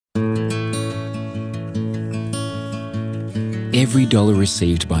Every dollar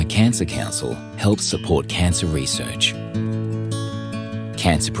received by Cancer Council helps support cancer research,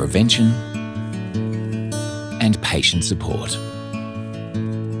 cancer prevention, and patient support.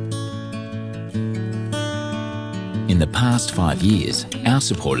 In the past 5 years, our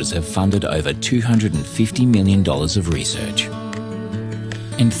supporters have funded over $250 million of research.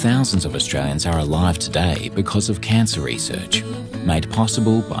 And thousands of Australians are alive today because of cancer research, made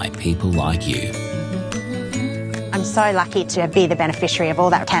possible by people like you. I'm so lucky to be the beneficiary of all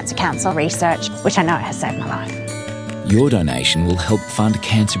that Cancer Council research, which I know has saved my life. Your donation will help fund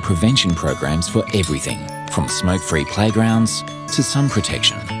cancer prevention programs for everything, from smoke-free playgrounds to sun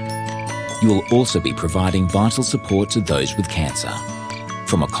protection. You will also be providing vital support to those with cancer,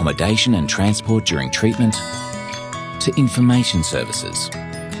 from accommodation and transport during treatment to information services.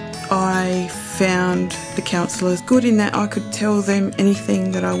 I found the counsellors good in that I could tell them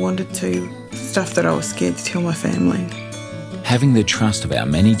anything that I wanted to, stuff that I was scared to tell my family. Having the trust of our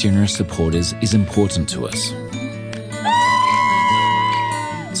many generous supporters is important to us.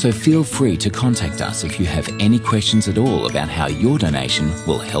 So feel free to contact us if you have any questions at all about how your donation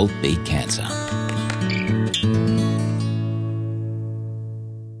will help beat cancer.